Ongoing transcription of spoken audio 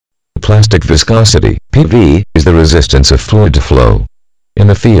plastic viscosity, PV, is the resistance of fluid to flow. In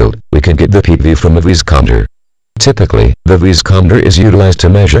the field, we can get the PV from a viscometer. Typically, the viscometer is utilized to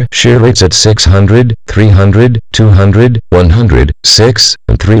measure shear rates at 600, 300, 200, 100, 6,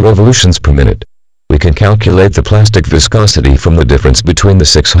 and 3 revolutions per minute. We can calculate the plastic viscosity from the difference between the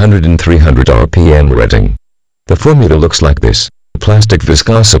 600 and 300 RPM rating. The formula looks like this. Plastic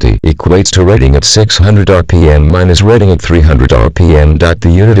viscosity equates to rating at 600 RPM minus rating at 300 RPM. The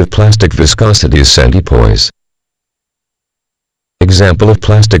unit of plastic viscosity is centipoise. Example of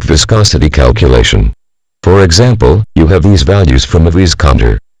plastic viscosity calculation. For example, you have these values from a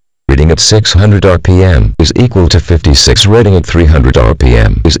viscometer. Reading at 600 RPM is equal to 56. Rating at 300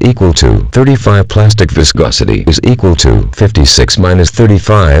 RPM is equal to 35. Plastic viscosity is equal to 56 minus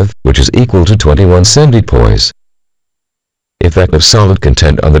 35, which is equal to 21 centipoise. Effect of solid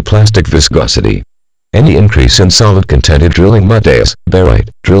content on the plastic viscosity. Any increase in solid content in drilling mud as, barite,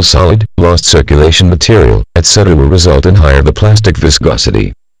 drill solid, lost circulation material, etc. will result in higher the plastic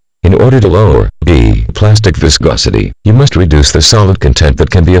viscosity. In order to lower B plastic viscosity, you must reduce the solid content that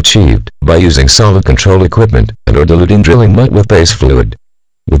can be achieved by using solid control equipment and or diluting drilling mud with base fluid.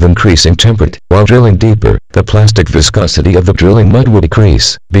 With increasing temperature while drilling deeper, the plastic viscosity of the drilling mud will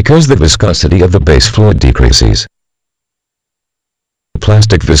decrease because the viscosity of the base fluid decreases.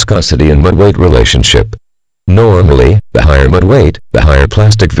 Plastic viscosity and mud weight relationship. Normally, the higher mud weight, the higher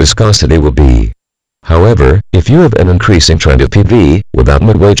plastic viscosity will be. However, if you have an increasing trend of PV without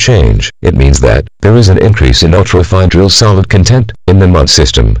mud weight change, it means that there is an increase in ultrafine drill solid content in the mud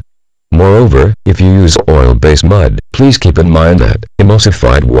system. Moreover, if you use oil-based mud, please keep in mind that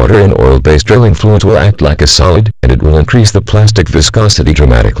emulsified water in oil-based drilling fluid will act like a solid, and it will increase the plastic viscosity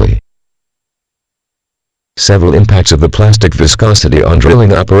dramatically. Several impacts of the plastic viscosity on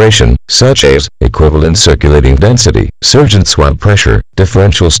drilling operation, such as equivalent circulating density, surgeon swab pressure,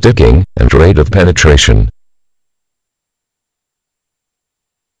 differential sticking, and rate of penetration.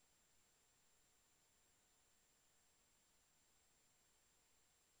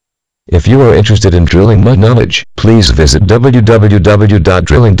 If you are interested in drilling mud knowledge, please visit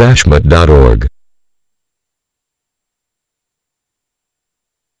www.drilling-mud.org.